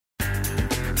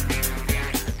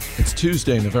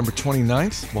Tuesday, November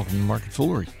 29th. Welcome to Market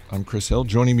Foolery. I'm Chris Hill.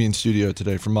 Joining me in studio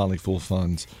today from Motley Fool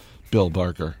Funds, Bill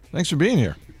Barker. Thanks for being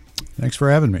here. Thanks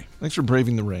for having me. Thanks for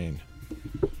braving the rain.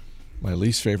 My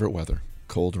least favorite weather,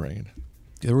 cold rain.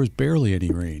 There was barely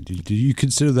any rain. Did you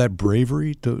consider that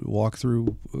bravery to walk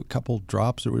through a couple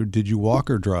drops? Or did you walk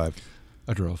or drive?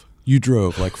 I drove. You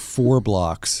drove like 4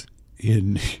 blocks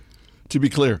in, To be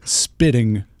clear,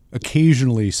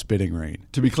 occasionally spitting rain.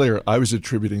 To be clear, I was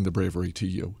attributing the bravery to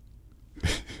you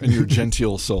and your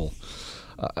genteel soul.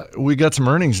 We got some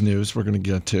earnings news we're going to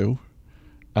get to.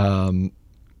 Why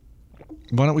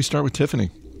don't we start with Tiffany?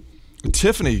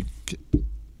 Tiffany,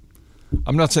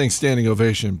 I'm not saying standing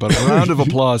ovation, but a round of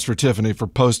applause for Tiffany for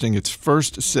posting its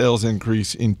first sales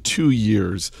increase in 2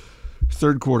 years.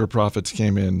 Third quarter profits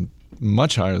came in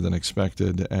much higher than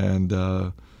expected,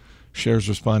 and shares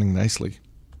responding nicely.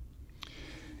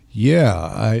 Yeah,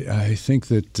 I think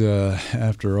that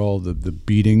after all the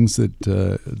beatings that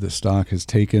the stock has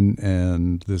taken,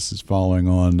 and this is following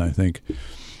on, I think,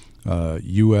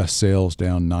 U.S. sales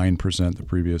down 9% the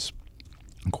previous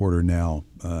quarter now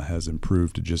has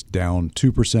improved to just down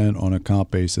 2% on a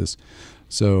comp basis.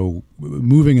 So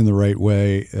moving in the right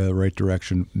way, right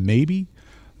direction, maybe.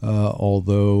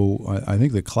 Although I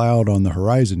think the cloud on the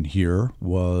horizon here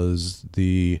was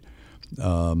the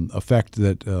effect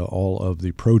that all of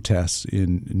the protests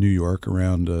in New York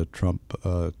around Trump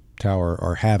Tower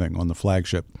are having on the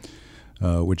flagship,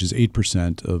 which is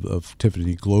 8% of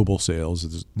Tiffany global sales,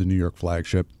 is the New York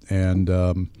flagship. And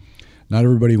not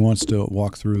everybody wants to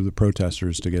walk through the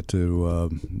protesters to get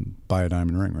to buy a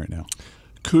diamond ring right now.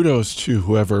 Kudos to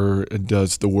whoever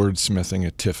does the wordsmithing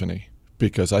at Tiffany,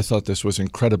 because I thought this was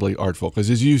incredibly artful. Because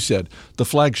as you said, the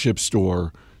flagship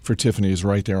store for Tiffany is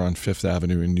right there on Fifth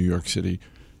Avenue in New York City.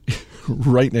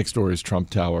 Right next door is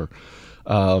Trump Tower.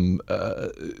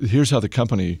 Here's how the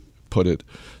company put it.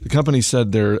 The company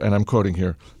said there, and I'm quoting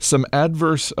here, some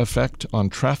adverse effect on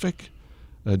traffic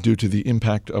due to the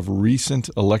impact of recent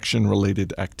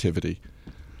election-related activity.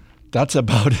 That's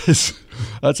about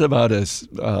as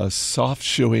soft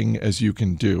shoeing as you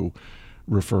can do,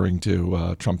 referring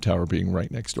to Trump Tower being right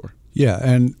next door. Yeah,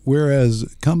 and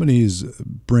whereas companies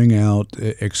bring out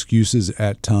excuses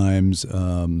at times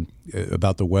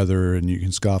about the weather, and you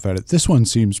can scoff at it, this one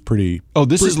seems pretty. Oh,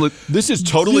 this is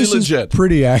totally legit.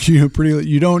 Pretty accurate. Pretty.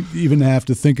 You don't even have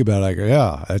to think about it. Like,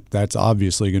 yeah, that's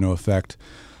obviously going to affect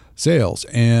sales,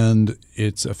 and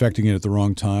it's affecting it at the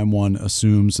wrong time. One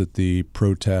assumes that the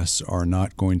protests are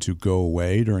not going to go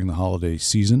away during the holiday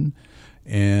season,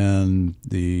 and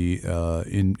the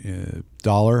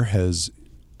dollar has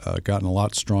gotten a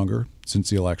lot stronger since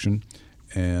the election,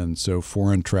 and so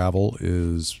foreign travel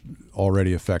is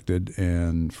already affected.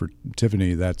 And for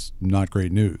Tiffany, that's not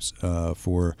great news.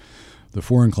 For the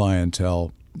foreign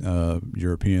clientele,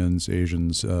 Europeans,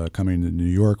 Asians coming to New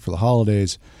York for the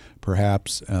holidays,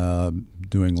 perhaps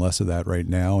doing less of that right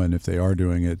now, and if they are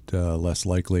doing it, less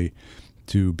likely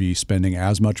to be spending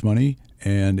as much money,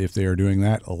 and if they are doing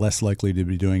that, less likely to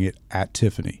be doing it at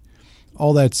Tiffany.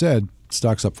 All that said,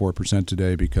 stock's up 4%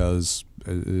 today because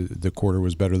the quarter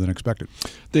was better than expected.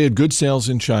 They had good sales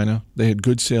in China. They had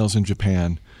good sales in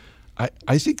Japan.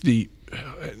 I think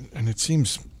and it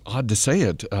seems odd to say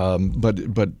it, but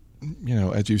you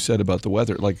know, as you said about the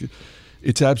weather, like,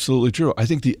 it's absolutely true. I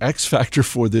think the X factor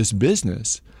for this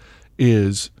business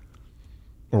is,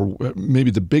 or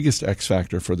maybe the biggest X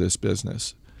factor for this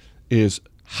business is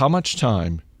how much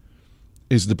time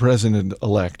is the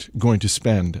president-elect going to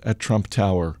spend at Trump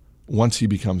Tower once he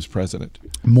becomes president?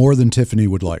 More than Tiffany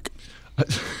would like.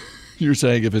 You're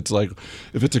saying if it's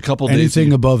a couple days,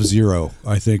 anything above zero,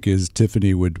 I think is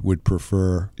Tiffany would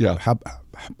prefer. Yeah. How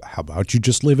about you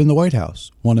just live in the White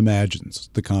House? One imagines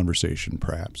the conversation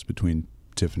perhaps between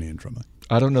Tiffany and Trump.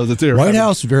 I don't know that they're White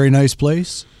House, very nice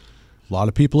place. A lot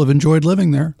of people have enjoyed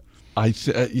living there.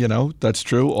 That's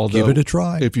true. Although, give it a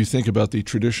try. If you think about the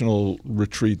traditional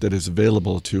retreat that is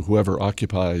available to whoever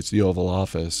occupies the Oval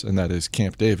Office, and that is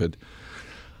Camp David,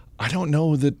 I don't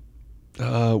know that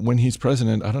when he's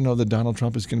president, I don't know that Donald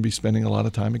Trump is going to be spending a lot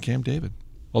of time at Camp David.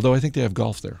 Although I think they have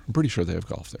golf there. I'm pretty sure they have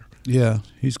golf there. Yeah,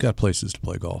 he's got places to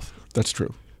play golf. That's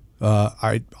true.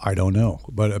 I don't know.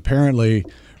 But apparently,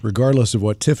 regardless of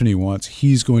what Tiffany wants,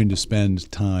 he's going to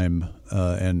spend time,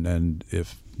 and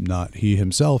if not he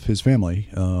himself, his family,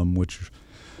 which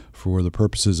for the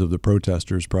purposes of the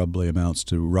protesters probably amounts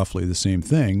to roughly the same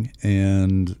thing.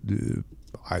 And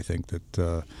I think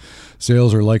that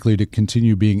sales are likely to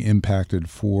continue being impacted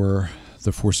for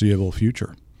the foreseeable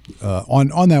future.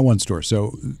 on that one store.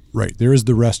 So, right, there is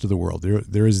the rest of the world.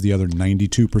 There is the other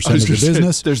 92% of the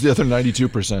business. There's the other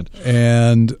 92%.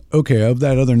 And, okay, of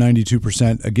that other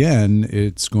 92%, again,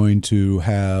 it's going to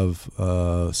have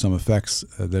some effects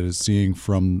that it's seeing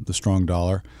from the strong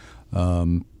dollar.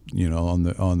 On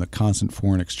the constant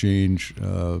foreign exchange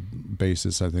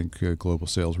basis, I think global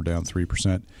sales were down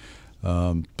 3%.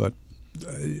 But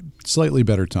slightly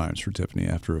better times for Tiffany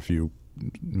after a few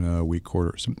weak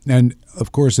quarters. And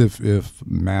of course, if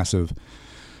massive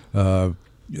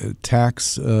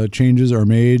tax changes are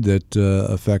made that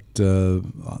affect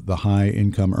the high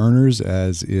income earners,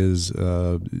 as is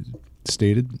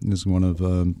stated, is one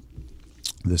of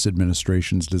this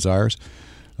administration's desires,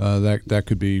 that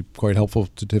could be quite helpful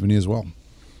to Tiffany as well.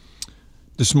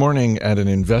 This morning at an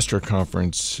investor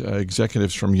conference,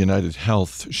 executives from United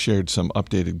Health shared some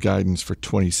updated guidance for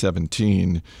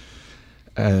 2017.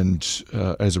 And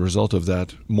as a result of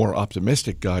that more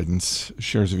optimistic guidance,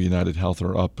 shares of United Health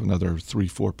are up another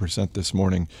 3-4% this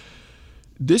morning.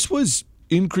 This was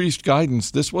increased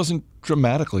guidance. This wasn't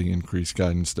dramatically increased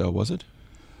guidance, though, was it?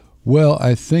 Well,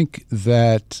 I think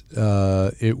that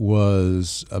it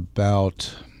was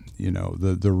about,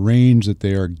 the range that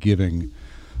they are giving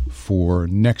for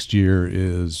next year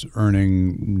is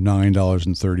earning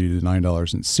 $9.30 to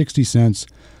 $9.60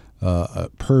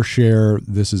 per share.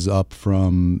 This is up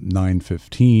from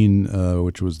 $9.15,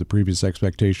 which was the previous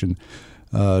expectation.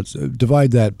 Divide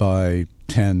that by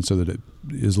 10 so that it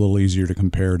is a little easier to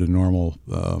compare to normal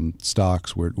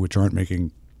stocks which aren't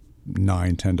making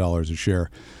 $9, $10 a share.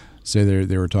 Say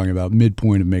they were talking about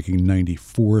midpoint of making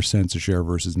 94 cents a share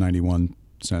versus 91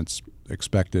 cents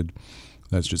expected.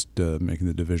 That's just making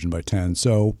the division by 10.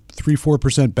 So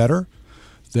 3-4% better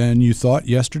than you thought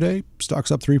yesterday.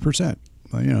 Stock's up 3%.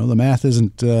 The math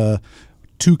isn't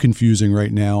too confusing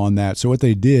right now on that. So what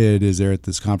they did is they're at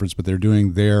this conference, but they're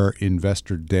doing their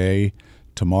investor day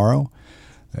tomorrow,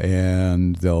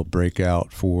 and they'll break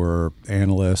out for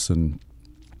analysts and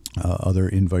other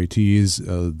invitees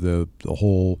the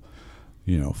whole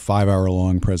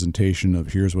 5-hour-long presentation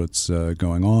of here's what's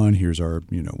going on. Here's our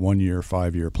 1-year,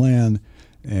 5-year plan.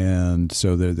 And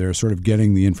so they're sort of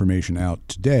getting the information out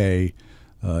today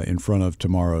in front of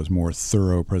tomorrow's more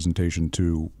thorough presentation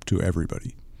to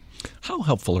everybody. How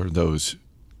helpful are those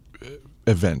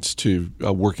events to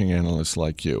a working analyst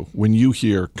like you? When you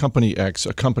hear Company X,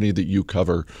 a company that you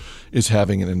cover, is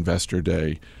having an investor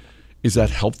day, is that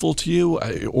helpful to you?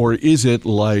 Or is it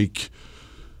like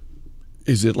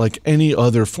any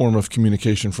other form of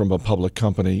communication from a public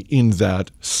company in that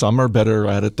some are better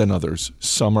at it than others,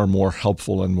 some are more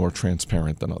helpful and more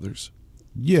transparent than others?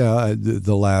 Yeah,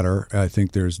 the latter. I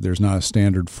think there's not a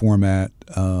standard format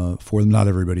for them. Not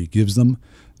everybody gives them.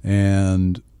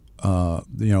 And, a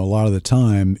lot of the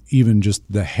time, even just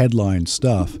the headline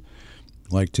stuff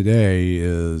like today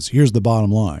is here's the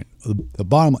bottom line.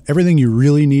 Everything you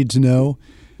really need to know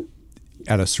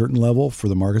at a certain level for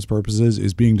the market's purposes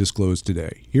is being disclosed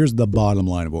today. Here's the bottom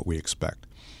line of what we expect.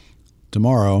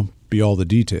 Tomorrow, be all the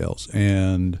details.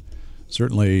 And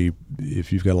certainly,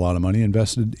 if you've got a lot of money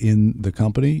invested in the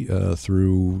company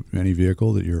through any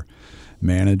vehicle that you're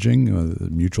managing, a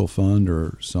mutual fund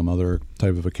or some other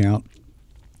type of account,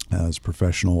 as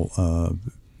professional,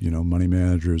 money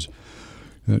managers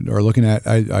are looking at,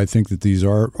 I think that these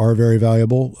are very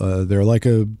valuable. They're like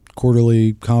a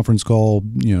quarterly conference call,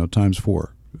 times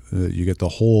 4. You get the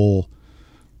whole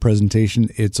presentation.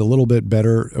 It's a little bit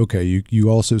better. Okay, you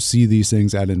also see these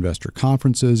things at investor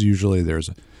conferences. Usually there's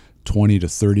a 20 to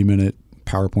 30 minute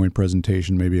PowerPoint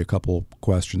presentation, maybe a couple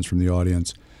questions from the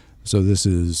audience. So this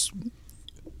is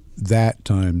that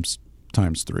times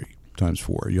 3, times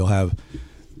 4. You'll have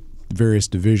various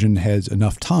division heads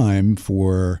enough time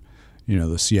for the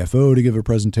CFO to give a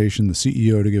presentation, the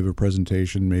CEO to give a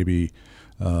presentation, maybe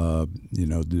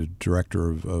the director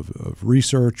of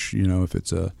research. If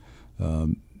it's a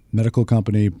medical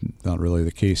company, not really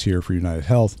the case here for United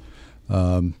Health.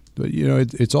 But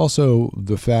it's also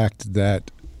the fact that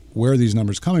where these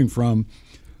numbers coming from,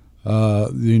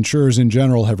 the insurers in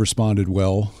general have responded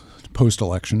well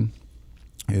post-election.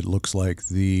 It looks like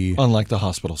unlike the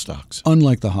hospital stocks,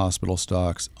 unlike the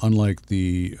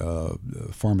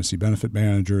pharmacy benefit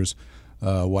managers,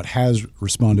 what has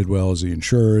responded well is the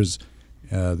insurers.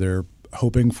 They're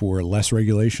hoping for less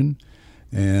regulation,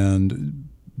 and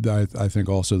I think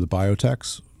also the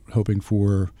biotechs hoping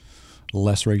for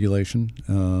less regulation,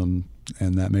 and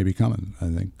that may be coming. I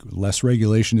think less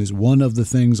regulation is one of the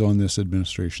things on this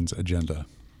administration's agenda.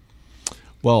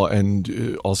 Well,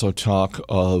 and also talk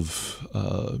of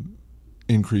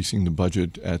increasing the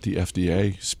budget at the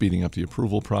FDA, speeding up the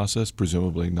approval process,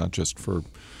 presumably not just for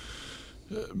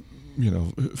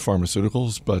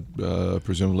pharmaceuticals, but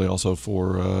presumably also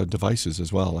for devices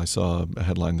as well. I saw a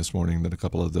headline this morning that a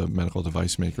couple of the medical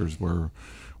device makers were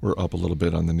up a little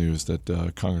bit on the news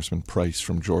that Congressman Price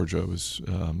from Georgia was,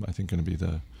 I think, going to be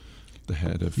the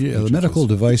head of. Yeah, the medical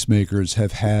device makers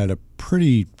have had a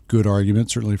pretty good argument,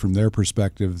 certainly from their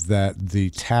perspective, that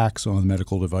the tax on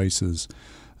medical devices,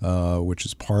 which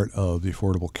is part of the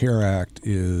Affordable Care Act,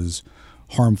 is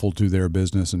harmful to their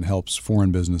business and helps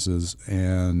foreign businesses.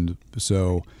 And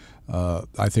so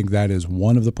I think that is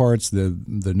one of the parts.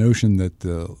 The notion that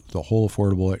the whole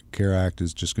Affordable Care Act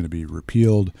is just going to be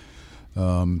repealed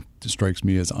strikes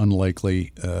me as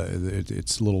unlikely.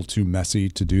 It's a little too messy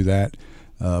to do that.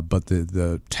 But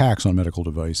the tax on medical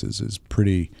devices is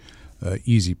pretty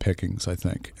easy pickings, I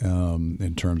think,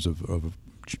 in terms of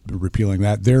repealing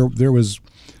that. There was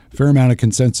a fair amount of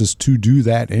consensus to do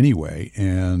that anyway,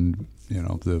 and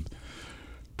the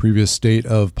previous state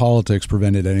of politics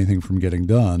prevented anything from getting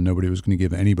done. Nobody was going to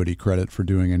give anybody credit for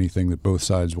doing anything that both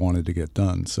sides wanted to get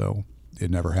done, so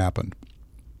it never happened.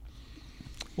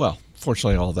 Well,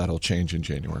 fortunately, all that'll change in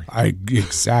January.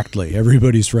 Exactly.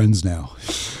 Everybody's friends now.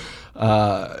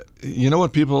 You know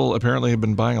what people apparently have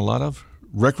been buying a lot of?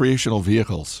 Recreational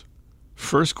vehicles.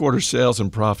 First quarter sales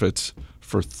and profits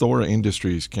for Thor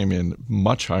Industries came in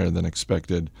much higher than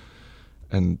expected,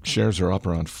 and shares are up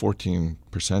around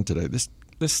 14% today. This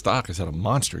stock has had a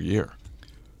monster year.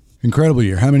 Incredible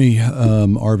year. How many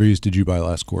RVs did you buy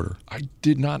last quarter? I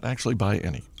did not actually buy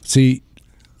any. See,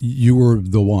 you were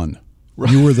the one. Right.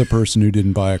 You were the person who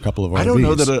didn't buy a couple of RVs. I don't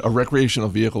know that a recreational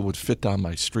vehicle would fit down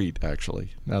my street,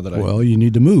 actually. Well, you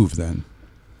need to move then.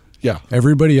 Yeah.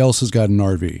 Everybody else has got an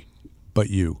RV, but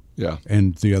you. Yeah.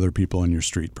 And the other people on your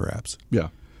street, perhaps. Yeah.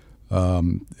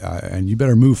 And you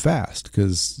better move fast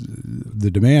because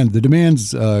the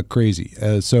demand's crazy.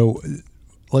 So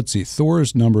let's see.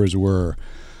 Thor's numbers were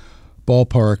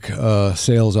ballpark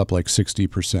sales up like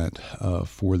 60%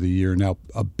 for the year. Now,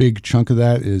 a big chunk of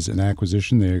that is an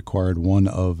acquisition. They acquired one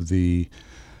of the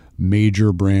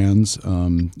major brands,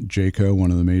 Jayco,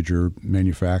 one of the major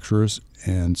manufacturers.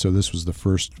 And so this was the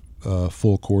first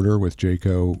full quarter with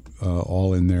Jayco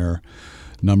all in their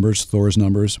numbers, Thor's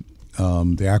numbers.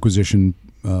 The acquisition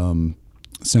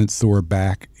sent Thor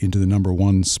back into the number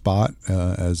one spot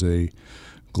as a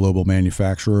global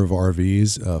manufacturer of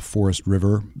RVs, Forest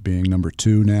River being number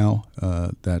two now.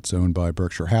 That's owned by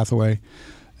Berkshire Hathaway.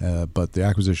 But the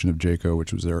acquisition of Jayco,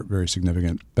 which was very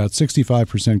significant, about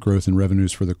 65% growth in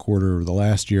revenues for the quarter of the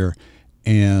last year,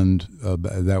 and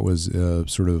that was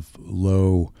sort of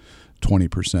low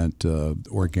 20%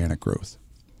 organic growth.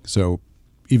 So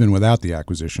even without the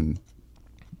acquisition,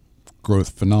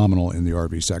 growth phenomenal in the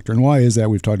RV sector. And why is that?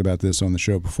 We've talked about this on the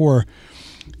show before.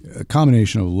 A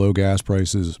combination of low gas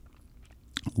prices,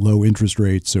 low interest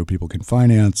rates so people can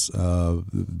finance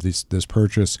this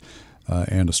purchase,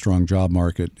 and a strong job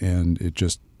market, and it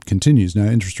just continues. Now,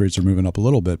 interest rates are moving up a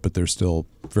little bit, but they're still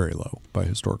very low by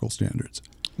historical standards.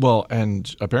 Well,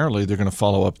 and apparently they're going to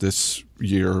follow up this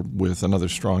year with another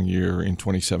strong year in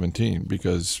 2017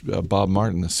 because Bob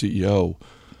Martin, the CEO,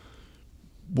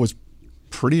 was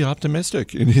pretty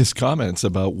optimistic in his comments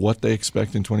about what they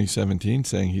expect in 2017,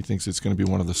 saying he thinks it's going to be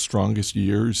one of the strongest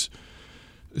years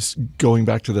going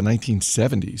back to the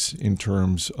 1970s in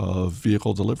terms of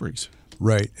vehicle deliveries.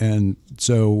 Right. And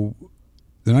so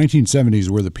the 1970s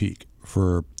were the peak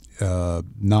for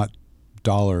not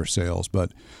dollar sales,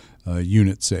 but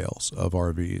unit sales of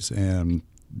RVs. And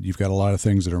you've got a lot of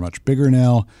things that are much bigger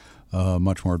now,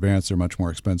 much more advanced. They're much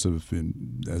more expensive,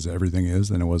 as everything is,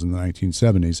 than it was in the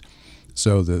 1970s.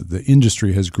 So the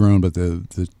industry has grown, but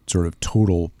the sort of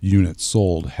total units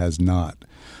sold has not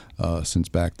since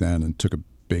back then, and took a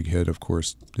big hit, of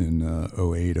course, in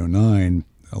 08, 09,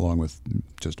 along with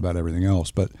just about everything else.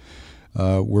 But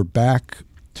we're back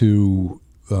to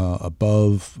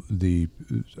above the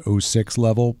 06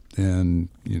 level, and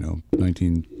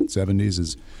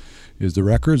 1970s is the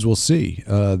records. We'll see.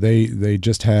 They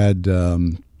just had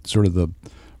sort of the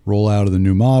rollout of the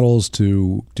new models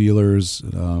to dealers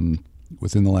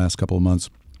within the last couple of months,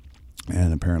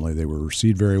 and apparently they were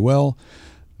received very well.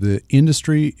 The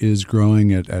industry is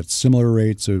growing at similar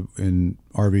rates. So in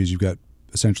RVs, you've got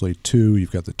essentially two.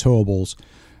 You've got the towables,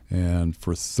 and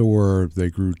for Thor, they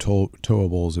grew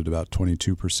towables at about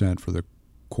 22% for the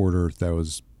quarter. That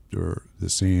was the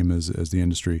same as the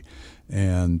industry.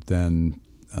 And then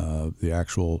the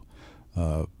actual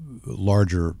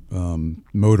larger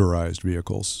motorized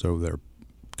vehicles, so they're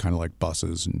kind of like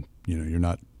buses, and you're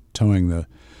not towing the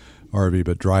RV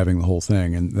but driving the whole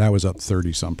thing, and that was up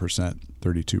 30-some percent,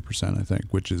 32%, I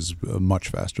think, which is much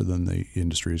faster than the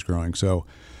industry is growing. So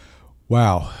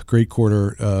Wow, great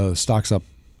quarter. Stocks up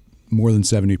more than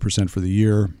 70% for the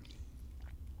year.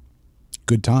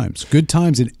 Good times. Good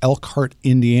times in Elkhart,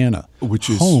 Indiana, which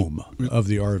is home of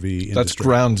the RV industry. That's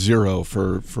ground zero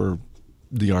for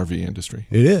the RV industry.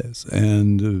 It is.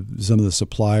 And some of the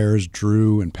suppliers,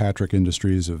 Drew and Patrick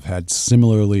Industries, have had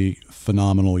similarly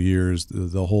phenomenal years.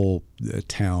 The whole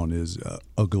town is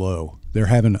aglow. They're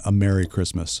having a Merry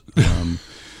Christmas and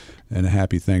a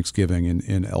Happy Thanksgiving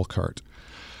in Elkhart.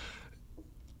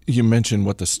 You mentioned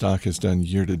what the stock has done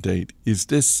year to date. Is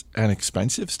this an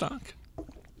expensive stock?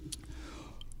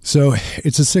 So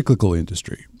it's a cyclical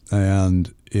industry,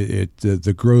 and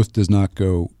the growth does not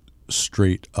go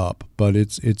straight up, but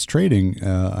it's trading,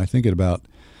 I think, at about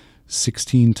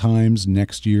 16 times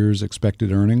next year's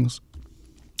expected earnings,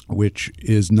 which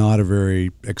is not a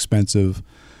very expensive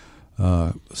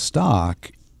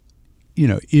stock. You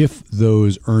know, if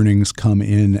those earnings come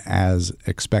in as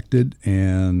expected,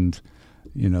 and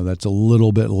you know that's a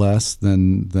little bit less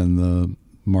than the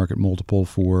market multiple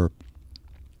for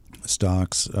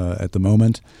stocks at the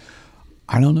moment.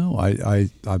 I don't know.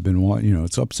 I've been, you know,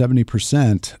 it's up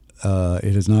 70%.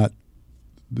 It has not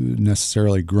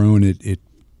necessarily grown.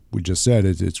 We just said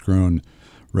it's grown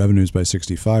revenues by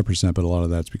 65%, but a lot of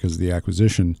that's because of the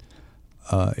acquisition.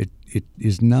 It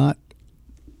is not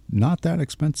that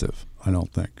expensive, I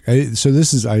don't think. So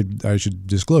this is, I should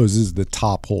disclose, this is the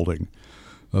top holding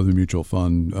of the mutual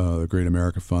fund, the Great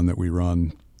America Fund that we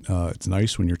run. It's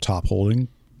nice when you're top holding,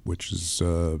 which is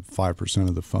 5%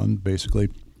 of the fund, basically,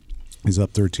 is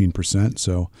up 13%.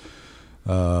 So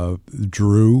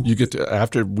Drew, you get to,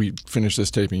 after we finish this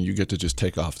taping, you get to just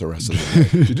take off the rest of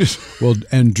the day. Well,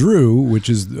 and Drew, which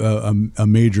is a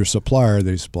major supplier,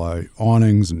 they supply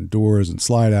awnings and doors and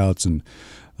slide outs and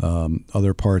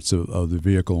other parts of the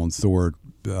vehicle, and Thor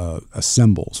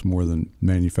assembles more than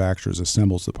manufactures,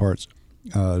 assembles the parts.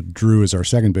 Drew is our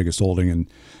second biggest holding, and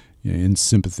in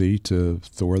sympathy to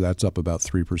Thor, that's up about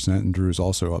 3%, and Drew is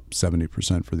also up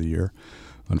 70% for the year.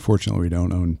 Unfortunately, we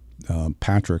don't own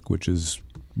Patrick, which is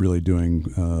really doing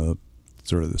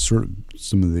some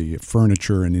of the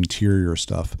furniture and interior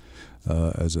stuff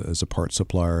as a part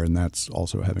supplier, and that's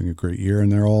also having a great year.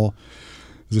 And they're all,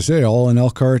 as I say, all in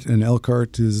Elkhart, and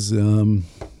Elkhart is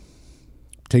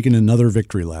taking another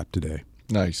victory lap today.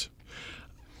 Nice.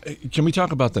 Can we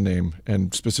talk about the name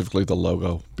and specifically the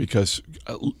logo? Because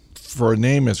for a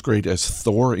name as great as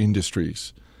Thor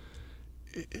Industries,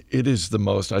 it is the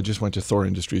most, I just went to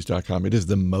thorindustries.com. It is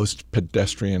the most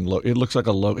pedestrian logo. It looks like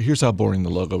a logo. Here's how boring the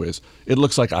logo is. It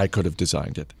looks like I could have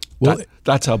designed it. Well,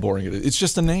 that's how boring it is. It's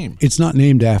just a name. It's not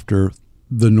named after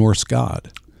the Norse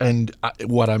god. And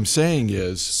what I'm saying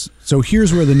is... So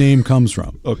here's where the name comes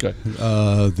from. Okay.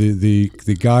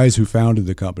 The guys who founded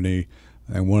the company,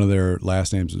 and one of their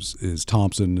last names is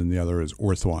Thompson, and the other is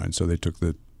Orthwein. So they took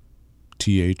the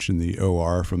TH and the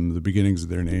OR from the beginnings of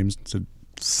their names and said,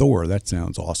 Thor, that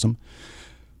sounds awesome.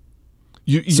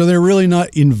 So they're really not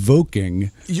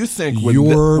invoking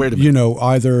either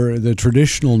the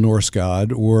traditional Norse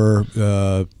god or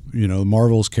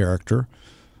Marvel's character.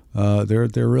 They're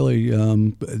really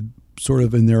sort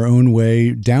of in their own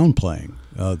way downplaying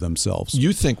themselves.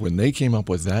 You think when they came up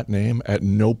with that name, at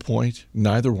no point,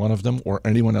 neither one of them or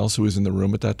anyone else who was in the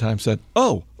room at that time said,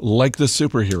 oh, like the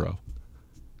superhero?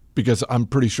 Because I'm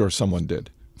pretty sure someone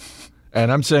did. And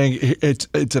I'm saying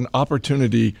it's an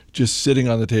opportunity just sitting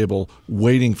on the table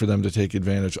waiting for them to take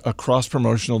advantage. A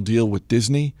cross-promotional deal with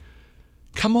Disney?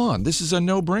 Come on, this is a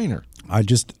no-brainer. I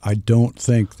don't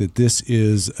think that this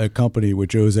is a company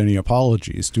which owes any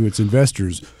apologies to its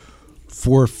investors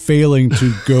for failing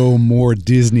to go more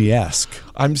Disney-esque.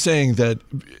 I'm saying that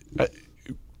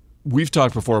we've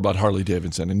talked before about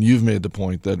Harley-Davidson, and you've made the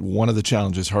point that one of the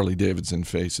challenges Harley-Davidson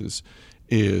faces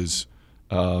is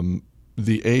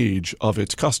the age of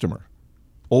its customer.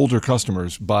 Older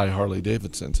customers buy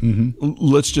Harley-Davidsons. Mm-hmm.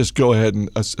 Let's just go ahead and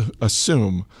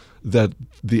assume that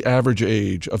the average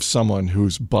age of someone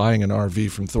who's buying an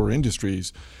RV from Thor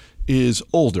Industries is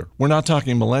older. We're not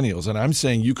talking millennials. And I'm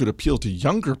saying you could appeal to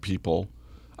younger people.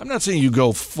 I'm not saying you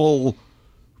go full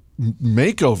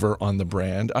makeover on the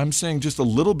brand. I'm saying just a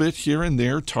little bit here and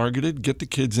there, targeted, get the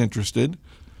kids interested.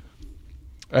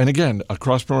 And again, a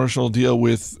cross-promotional deal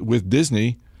with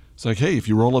Disney. It's like, hey, if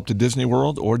you roll up to Disney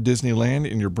World or Disneyland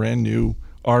in your brand new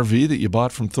RV that you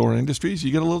bought from Thor Industries,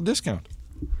 you get a little discount.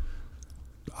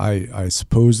 I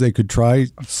suppose they could try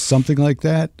something like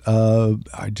that.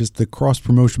 The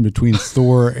cross-promotion between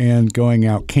Thor and going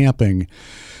out camping,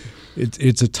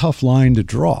 it's a tough line to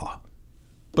draw.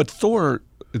 But Thor,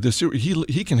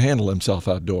 he can handle himself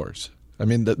outdoors. I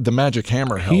mean, the magic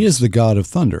hammer helps. He is the god of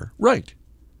thunder. Right.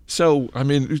 So, I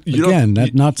mean, again,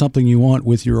 that's not something you want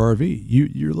with your RV.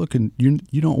 You're looking.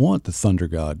 You don't want the thunder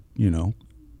god. You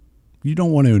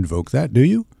don't want to invoke that, do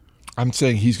you? I'm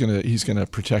saying he's gonna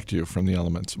protect you from the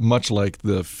elements, much like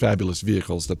the fabulous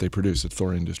vehicles that they produce at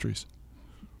Thor Industries.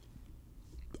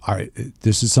 All right,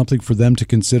 this is something for them to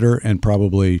consider and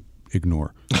probably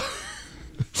ignore.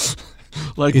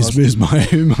 Like is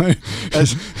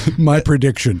my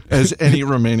prediction. As any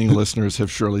remaining listeners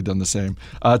have surely done the same.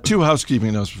 Two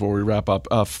housekeeping notes before we wrap up.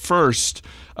 First,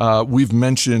 we've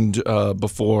mentioned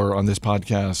before on this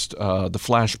podcast the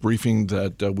flash briefing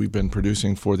that we've been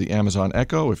producing for the Amazon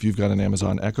Echo. If you've got an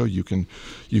Amazon Echo, you can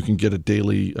get a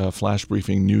daily flash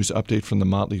briefing news update from the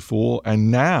Motley Fool.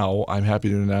 And now I'm happy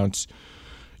to announce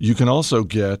you can also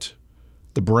get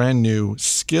the brand new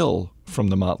skill from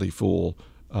the Motley Fool,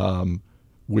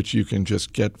 which you can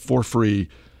just get for free.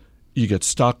 You get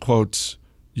stock quotes.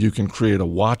 You can create a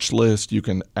watch list. You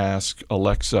can ask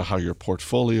Alexa how your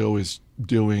portfolio is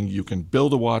doing. You can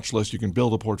build a watch list. You can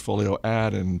build a portfolio,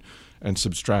 add and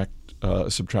subtract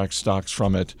stocks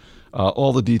from it.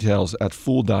 All the details at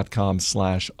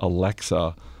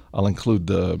fool.com/Alexa. I'll include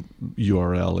the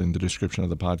URL in the description of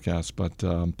the podcast.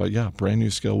 But yeah, brand new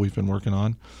skill we've been working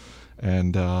on,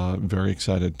 and very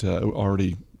excited.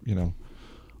 Already,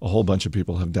 a whole bunch of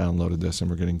people have downloaded this, and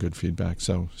we're getting good feedback.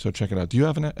 So check it out. Do you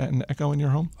have an Echo in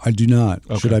your home? I do not.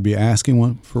 Okay. Should I be asking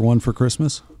one for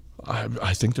Christmas?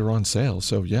 I think they're on sale.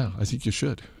 So yeah, I think you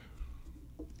should.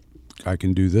 I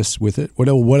can do this with it.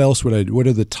 What else would I? What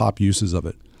are the top uses of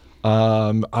it?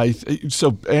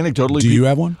 So anecdotally, do you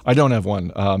have one? I don't have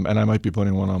one, and I might be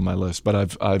putting one on my list.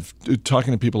 But I've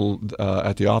talking to people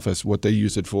at the office what they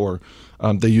use it for.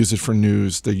 They use it for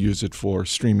news. They use it for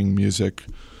streaming music.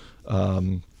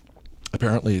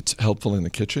 Apparently, it's helpful in the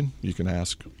kitchen. You can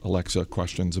ask Alexa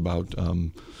questions about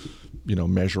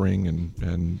measuring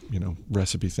and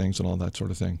recipe things and all that sort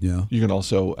of thing. Yeah. You can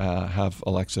also have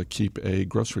Alexa keep a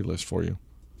grocery list for you.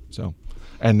 So,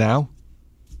 and now,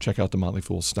 check out the Motley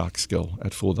Fool stock skill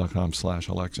at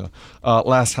fool.com/Alexa.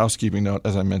 Last housekeeping note,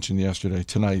 as I mentioned yesterday,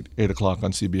 tonight, 8 o'clock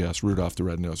on CBS, Rudolph the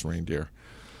Red-Nosed Reindeer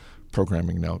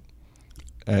programming note.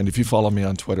 And if you follow me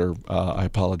on Twitter, I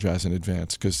apologize in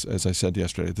advance because, as I said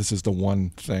yesterday, this is the one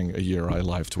thing a year I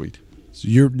live tweet. So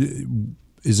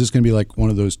is this going to be like one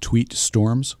of those tweet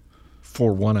storms?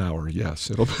 For 1 hour,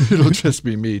 yes. It'll just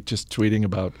be me just tweeting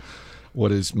about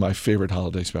what is my favorite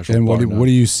holiday special. And what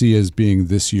do you see as being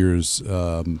this year's?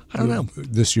 I don't know.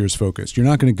 This year's focus. You're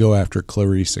not going to go after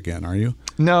Clarice again, are you?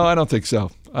 No, I don't think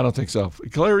so.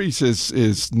 Clarice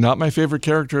is not my favorite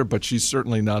character, but she's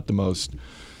certainly not the most.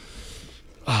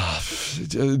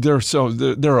 There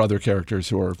are other characters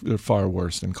who are far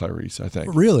worse than Clarice, I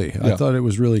think. Really? Yeah. I thought it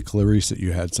was really Clarice that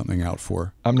you had something out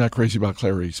for. I'm not crazy about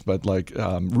Clarice, but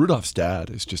Rudolph's dad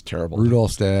is just terrible.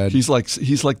 Rudolph's dad. He's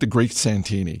like the great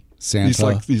Santini.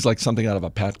 Santa. He's like something out of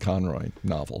a Pat Conroy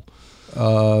novel.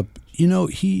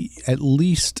 He at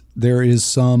least there is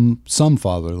some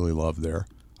fatherly love there.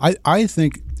 I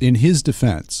think in his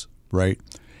defense, right?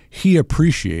 He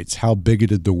appreciates how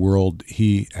bigoted the world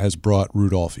he has brought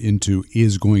Rudolph into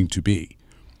is going to be,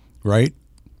 right?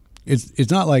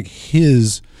 It's not like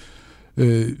his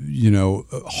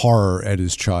horror at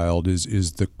his child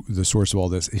is the source of all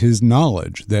this. His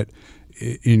knowledge that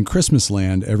in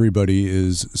Christmasland everybody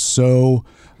is so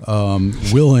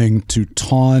willing to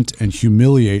taunt and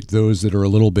humiliate those that are a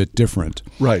little bit different.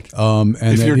 Right. And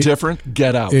if you're different,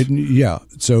 get out.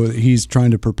 So he's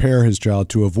trying to prepare his child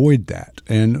to avoid that.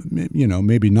 And,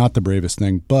 maybe not the bravest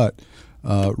thing, but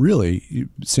really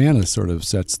Santa sort of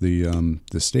sets the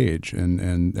stage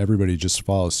and everybody just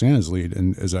follows Santa's lead.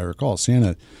 And as I recall,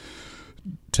 Santa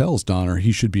tells Donner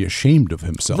he should be ashamed of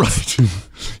himself. Right.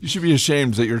 You should be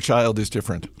ashamed that your child is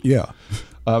different. Yeah.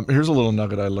 Here's a little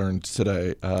nugget I learned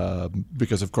today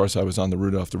because, of course, I was on the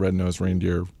Rudolph the Red-Nosed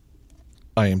Reindeer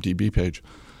IMDb page.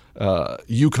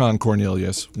 Yukon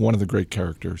Cornelius, one of the great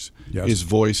characters, yes, is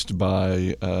voiced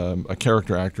by a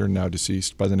character actor now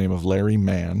deceased by the name of Larry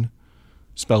Mann.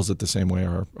 Spells it the same way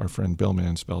our friend Bill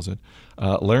Mann spells it.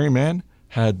 Larry Mann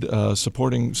had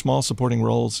small supporting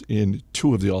roles in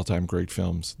two of the all-time great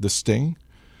films, The Sting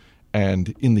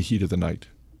and In the Heat of the Night.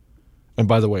 And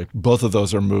by the way, both of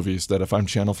those are movies that if I'm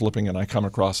channel flipping and I come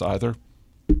across either,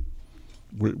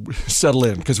 we settle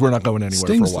in because we're not going anywhere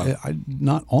Sting's, for a while.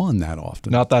 Not on that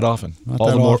often. Not that often.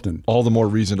 All the more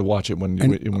reason to watch it when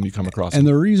you come across it. And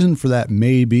the reason for that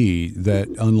may be that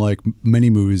unlike many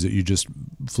movies that you just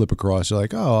flip across, you're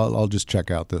like, oh, I'll just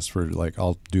check out this for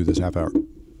I'll do this half hour.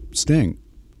 Sting,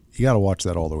 you got to watch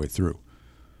that all the way through.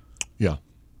 Yeah.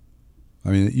 I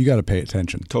mean, you got to pay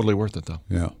attention. Totally worth it, though.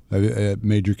 Yeah. Have you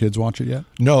made your kids watch it yet?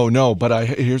 No, but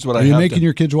here's what I have. Are you making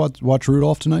your kids watch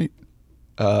Rudolph tonight?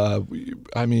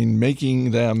 I mean,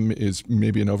 making them is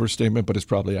maybe an overstatement, but it's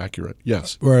probably accurate.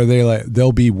 Yes. Or are they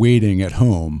they'll be waiting at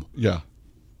home? Yeah.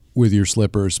 With your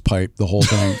slippers, pipe, the whole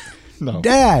thing. No.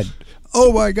 Dad!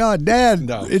 Oh my God, Dad!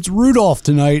 No. It's Rudolph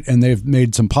tonight, and they've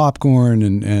made some popcorn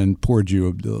and poured you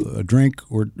a drink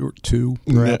or two,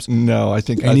 perhaps. No, I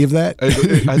think any of that. I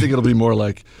think it'll be more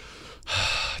like,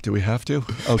 do we have to?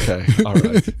 Okay, all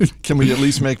right. Can we at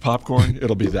least make popcorn?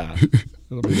 It'll be that.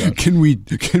 It'll be that.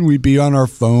 Can we be on our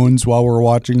phones while we're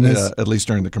watching this? Yeah, at least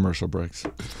during the commercial breaks.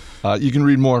 You can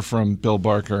read more from Bill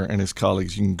Barker and his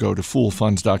colleagues. You can go to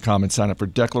foolfunds.com and sign up for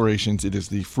Declarations. It is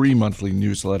the free monthly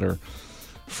newsletter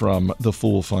from the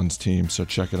Fool Funds team, so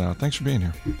check it out. Thanks for being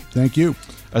here. Thank you.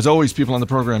 As always, people on the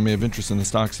program may have interest in the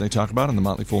stocks they talk about, and the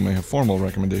Motley Fool may have formal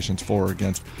recommendations for or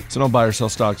against. So don't buy or sell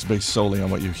stocks based solely on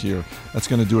what you hear. That's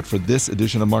going to do it for this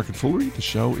edition of Market Foolery. The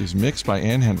show is mixed by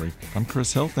Ann Henry. I'm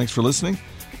Chris Hill. Thanks for listening.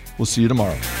 We'll see you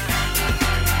tomorrow.